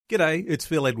G'day, it's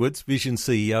Phil Edwards, Vision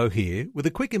CEO here, with a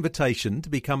quick invitation to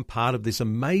become part of this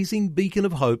amazing beacon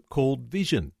of hope called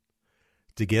Vision.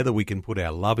 Together we can put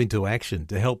our love into action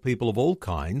to help people of all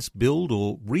kinds build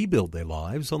or rebuild their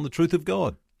lives on the truth of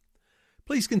God.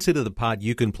 Please consider the part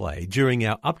you can play during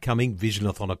our upcoming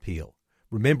Visionathon appeal,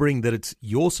 remembering that it's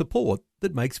your support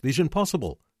that makes Vision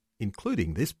possible,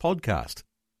 including this podcast.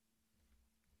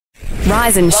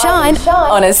 Rise and shine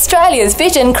on Australia's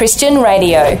Vision Christian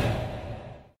Radio.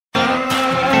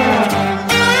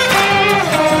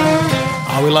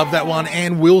 We love that one.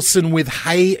 Ann Wilson with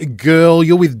Hey Girl.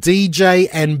 You're with DJ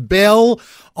and Belle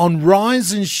on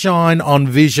Rise and Shine on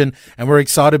Vision. And we're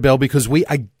excited, Belle, because we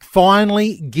are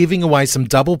finally giving away some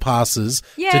double passes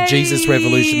to Jesus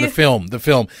Revolution, the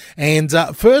film. And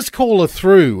first caller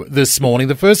through this morning,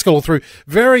 very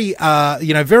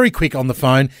quick on the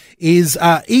phone, is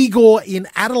Igor in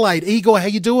Adelaide. Igor, how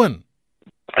you doing?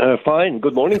 Fine.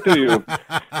 Good morning to you.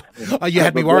 Oh, you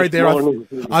had me worried there.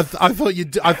 I thought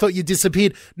you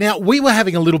disappeared. Now we were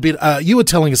having a little bit. You were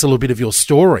telling us a little bit of your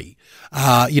story.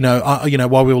 While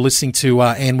we were listening to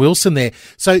Ann Wilson there.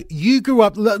 So you grew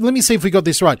up. Let me see if we got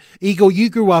this right, Igor. You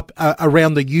grew up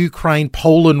around the Ukraine,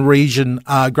 Poland region,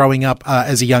 growing up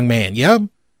as a young man. Yeah.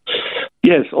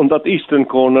 Yes, on that eastern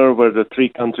corner where the three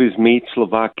countries meet: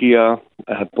 Slovakia,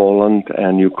 Poland,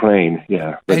 and Ukraine.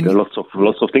 Yeah, but there are lots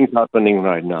of things happening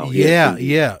right now.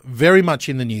 Yeah, very much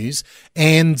in the news.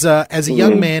 And as a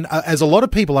young man, as a lot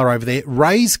of people are over there,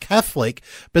 raised Catholic,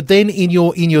 but then in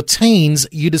your teens,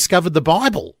 you discovered the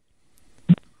Bible.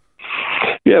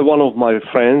 Yeah, one of my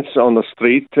friends on the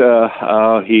street,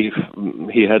 he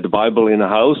had the Bible in a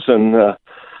house, and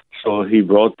so he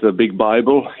brought a big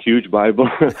Bible, huge Bible,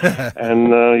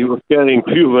 and he was carrying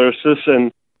a few verses,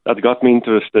 and that got me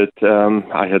interested.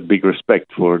 I had big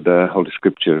respect for the Holy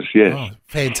Scriptures. Yes,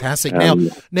 fantastic.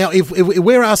 Now, if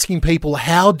we're asking people,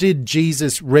 how did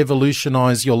Jesus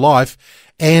revolutionize your life?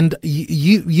 And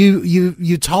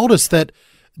you told us that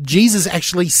Jesus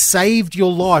actually saved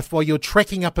your life while you're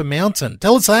trekking up a mountain.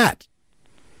 Tell us that.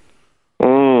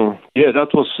 Yeah,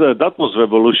 that was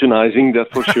revolutionizing,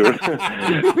 that's for sure.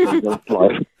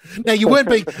 Now you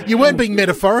weren't being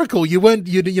metaphorical. You were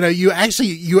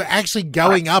actually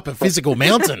going up a physical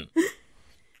mountain.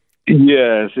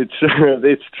 Yes,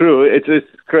 it's true. It's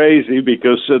crazy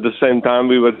because at the same time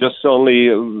we were just only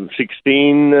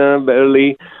 16,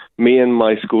 barely. Me and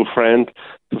my school friend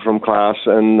from class,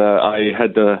 and I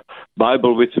had the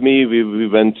Bible with me. We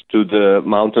went to the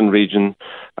mountain region.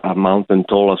 A mountain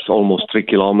told us almost 3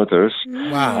 kilometers.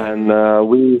 Wow! And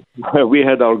we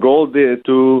had our goal there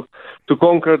to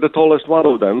conquer the tallest one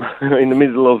of them in the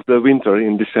middle of the winter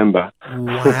in December.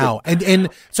 Wow! And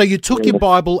so you took your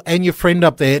Bible and your friend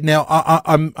up there. Now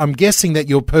I'm guessing that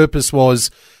your purpose was,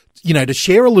 to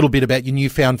share a little bit about your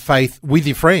newfound faith with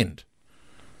your friend.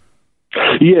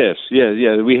 Yes.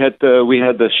 We had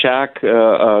the shack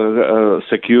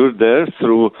secured there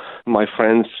through my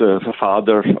friend's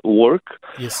father's work.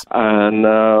 Yes. And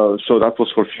so that was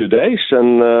for a few days,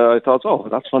 and I thought,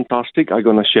 that's fantastic. I'm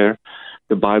gonna share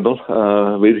the Bible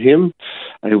with him.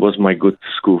 He was my good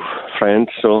school friend.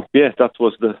 So that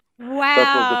was the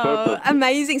purpose.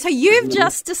 Amazing. So you've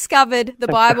just discovered the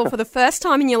Bible for the first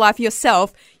time in your life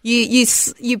yourself.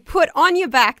 You put on your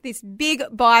back this big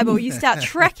Bible. You start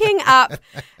trekking up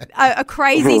a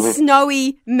crazy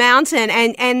snowy mountain,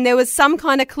 and there was some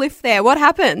kind of cliff there. What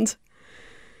happened?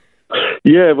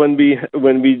 Yeah, when we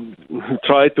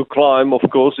tried to climb, of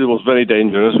course, it was very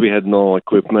dangerous. We had no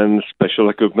special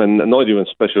equipment, not even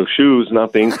special shoes,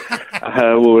 nothing.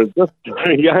 We were just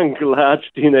young lads,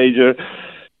 teenagers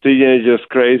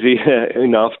crazy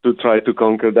enough to try to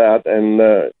conquer that, and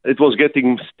it was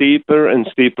getting steeper and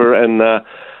steeper, and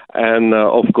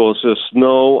of course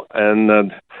snow,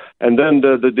 and then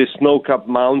the snow-capped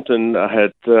mountain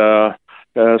had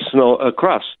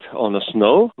crust on the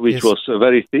snow, which was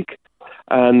very thick,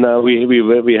 and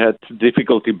we had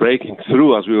difficulty breaking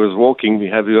through as we were walking. We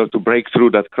had to break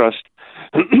through that crust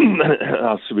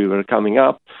as we were coming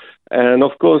up, and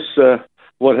of course.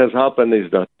 What has happened is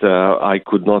that I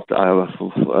could not,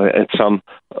 at some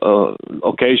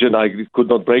occasion, I could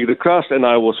not break the crust, and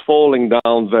I was falling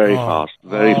down very fast,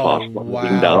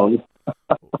 falling down.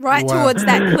 Right towards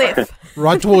that cliff.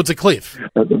 Right towards a cliff.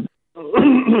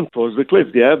 Towards the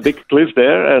cliff, big cliff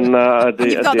there, and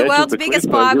you've got the world's biggest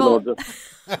Bible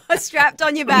strapped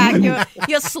on your back.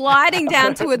 You're sliding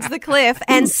down towards the cliff,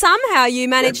 and somehow you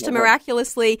managed to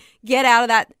miraculously get out of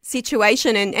that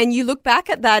situation. And you look back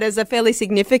at that as a fairly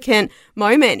significant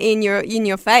moment in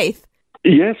your faith.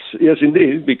 Yes,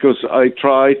 indeed, because I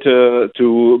tried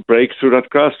to break through that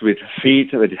crust with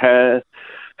feet, with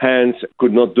hands,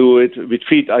 could not do it. With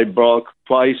feet, I broke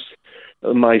twice.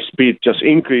 My speed just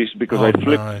increased because I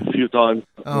flipped a few times.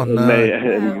 Oh, no.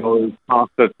 And going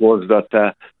faster towards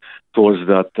that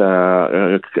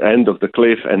end of the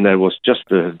cliff, and there was just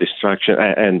a distraction.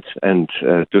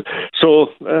 So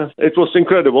it was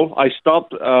incredible. I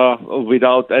stopped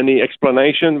without any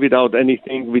explanation, without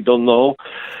anything we don't know.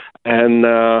 And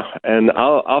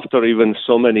after even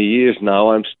so many years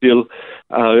now, I'm still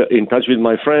in touch with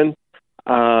my friend,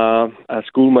 a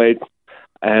schoolmate.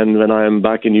 And when I am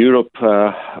back in Europe,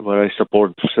 where I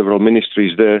support several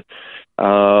ministries there,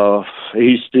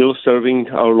 he's still serving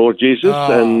our Lord Jesus.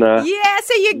 Yeah,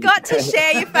 so you got to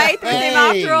share your faith with him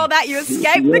after all that. You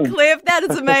escaped the cliff. That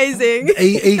is amazing.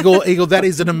 Eagle, that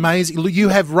is an amazing... You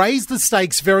have raised the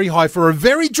stakes very high for a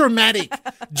very dramatic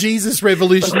Jesus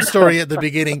Revolution story at the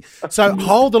beginning. So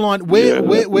hold the line.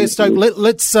 We're stoked.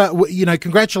 Let's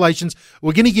congratulations.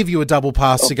 We're going to give you a double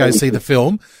pass to go see the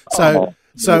film.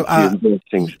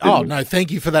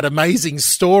 Thank you for that amazing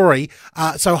story.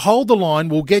 So hold the line.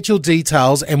 We'll get your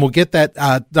details and we'll get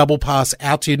that double pass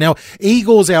out to you. Now,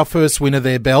 Eagle's our first winner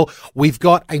there, Belle. We've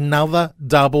got another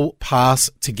double pass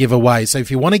to give away. So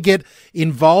if you want to get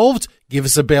involved, give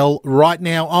us a bell right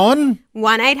now on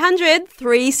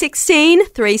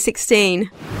 1-800-316-316.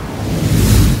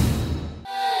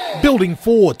 Building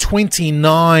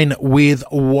 429 with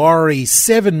Worry,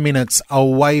 7 minutes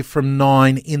away from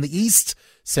 9 in the east,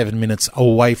 7 minutes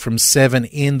away from 7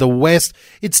 in the west.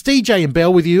 It's DJ and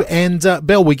Belle with you. And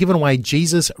Belle, we're giving away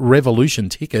Jesus Revolution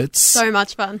tickets. So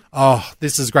much fun. Oh,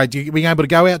 this is great. Being able to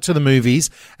go out to the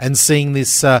movies and seeing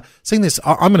this, I'm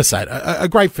going to say it, a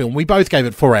great film. We both gave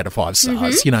it 4 out of 5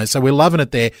 stars, so we're loving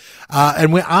it there.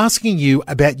 And we're asking you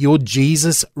about your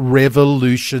Jesus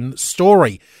Revolution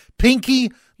story.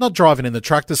 Pinky, not driving in the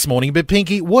truck this morning, but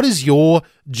Pinky, what is your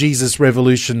Jesus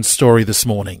Revolution story this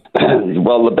morning?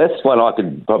 Well, the best one I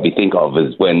could probably think of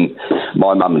is when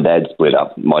my mum and dad split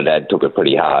up. My dad took it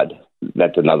pretty hard.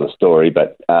 That's another story,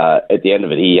 but at the end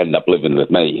of it, he ended up living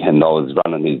with me, and I was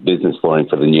running his business for him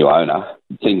for the new owner.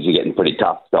 Things were getting pretty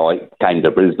tough, so I came to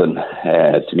Brisbane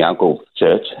to my uncle's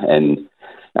church, and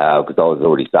because I was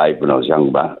already saved when I was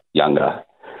younger.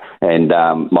 And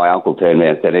my uncle turned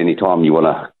around and said, anytime you want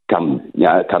to come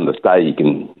to stay, you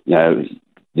can,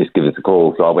 just give us a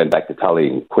call. So I went back to Tully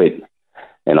and quit,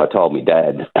 and I told my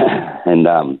dad,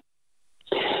 and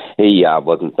he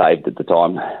wasn't saved at the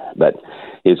time, but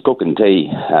he was cooking tea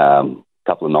a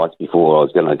couple of nights before I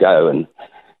was going to go, and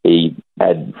he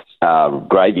had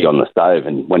gravy on the stove,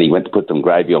 and when he went to put some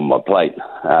gravy on my plate,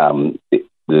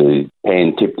 the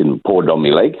pan tipped and poured on my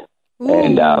leg. Ooh.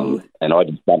 And I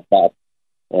just jumped up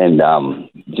and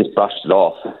just brushed it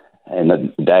off. And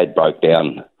the dad broke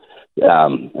down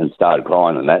and started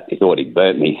crying and that. He thought he'd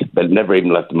burnt me, but it never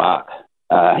even left a mark.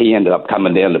 He ended up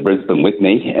coming down to Brisbane with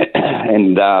me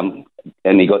and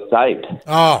he got saved.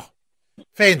 Oh,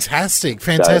 fantastic.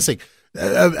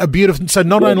 A beautiful. So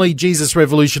not only Jesus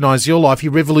revolutionised your life, he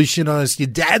revolutionised your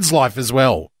dad's life as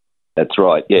well. That's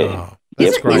right, yeah. Oh,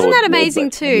 that's great. Isn't that amazing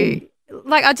too?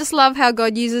 Like, I just love how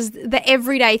God uses the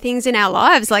everyday things in our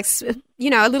lives, like, a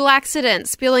little accident,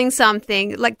 spilling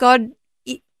something. Like, God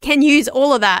can use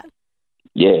all of that.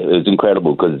 Yeah, it was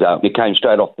incredible because it came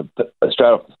straight off the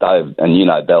stove,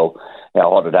 and Belle,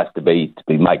 how hot it has to be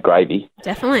make gravy.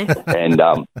 Definitely. And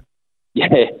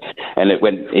and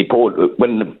he poured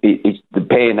when the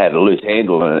pan had a loose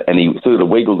handle and he sort of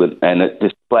wiggled it, and it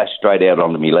just splashed straight out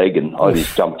onto my leg, and I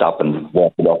just jumped up and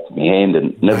wiped it off my hand,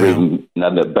 and never even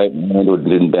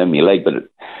didn't burn my leg, but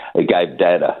it gave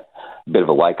Dad a bit of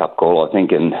a wake-up call, I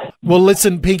think. And well,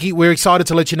 listen, Pinky, we're excited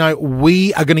to let you know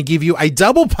we are going to give you a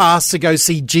double pass to go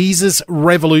see Jesus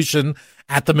Revolution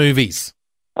at the movies.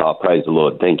 Oh, praise the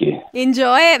Lord. Thank you.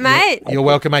 Enjoy it, mate. You're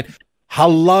welcome, mate.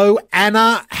 Hello,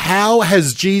 Anna. How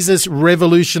has Jesus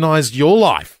revolutionised your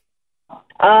life?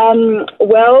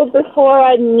 Well, before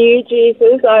I knew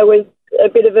Jesus, I was a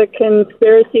bit of a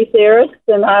conspiracy theorist,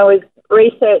 and I was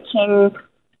researching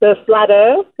the flat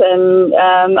earth, and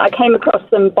I came across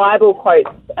some Bible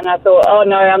quotes, and I thought, oh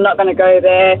no, I'm not going to go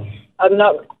there. I'm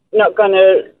not going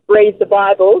to read the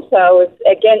Bible, so I was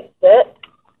against it.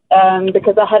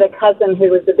 Because I had a cousin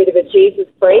who was a bit of a Jesus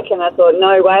freak, and I thought,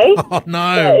 no way. Oh,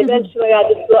 no. So eventually I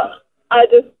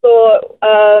just thought,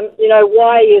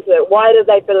 why is it? Why do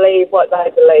they believe what they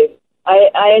believe?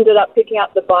 I ended up picking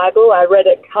up the Bible. I read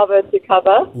it cover to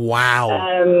cover. Wow.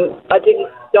 I didn't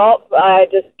stop. I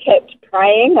just kept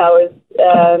praying. I was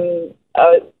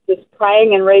just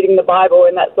praying and reading the Bible,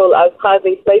 and that's all. I was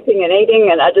hardly sleeping and eating,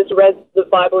 and I just read the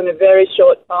Bible in a very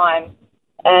short time.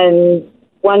 And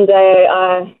one day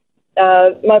I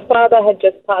my father had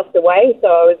just passed away,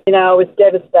 so I was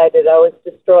devastated. I was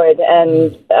destroyed,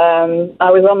 and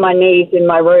I was on my knees in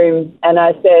my room, and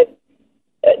I said,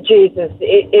 Jesus,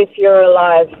 if you're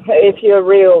alive, if you're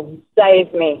real,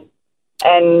 save me.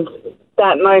 And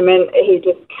that moment, he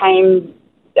just came.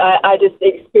 I just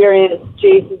experienced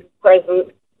Jesus'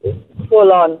 presence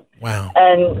full on. Wow.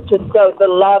 And just felt the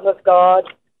love of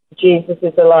God. Jesus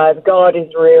is alive. God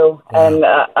is real.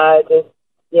 Wow.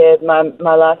 And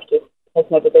my life just has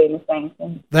never been the same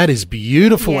thing. That is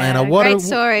beautiful, Yeah, Anna. great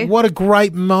story. What a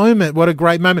great moment. What a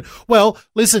great moment. Well,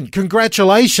 listen,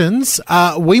 congratulations.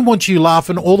 We want you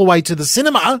laughing all the way to the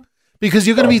cinema because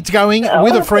you're going to be going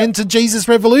with a friend to Jesus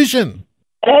Revolution.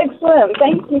 Excellent.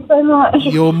 Thank you so much.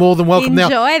 You're more than welcome.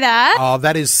 Enjoy that. Oh,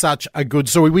 that is such a good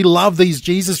story. We love these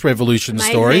Jesus Revolution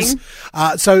stories.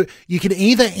 So you can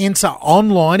either enter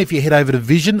online if you head over to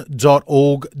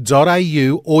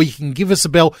vision.org.au, or you can give us a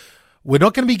bell. We're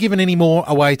not going to be giving any more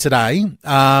away today. You've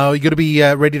got to be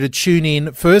ready to tune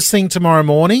in first thing tomorrow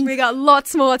morning. We got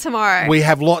lots more tomorrow. We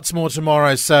have lots more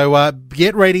tomorrow. So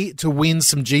get ready to win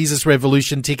some Jesus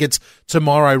Revolution tickets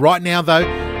tomorrow. Right now, though,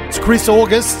 it's Chris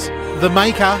August, the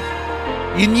maker.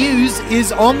 Your news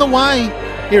is on the way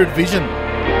here at Vision.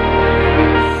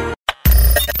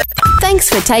 Thanks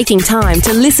for taking time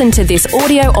to listen to this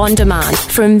audio on demand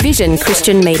from Vision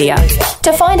Christian Media.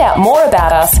 To find out more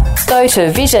about us, go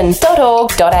to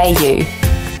vision.org.au.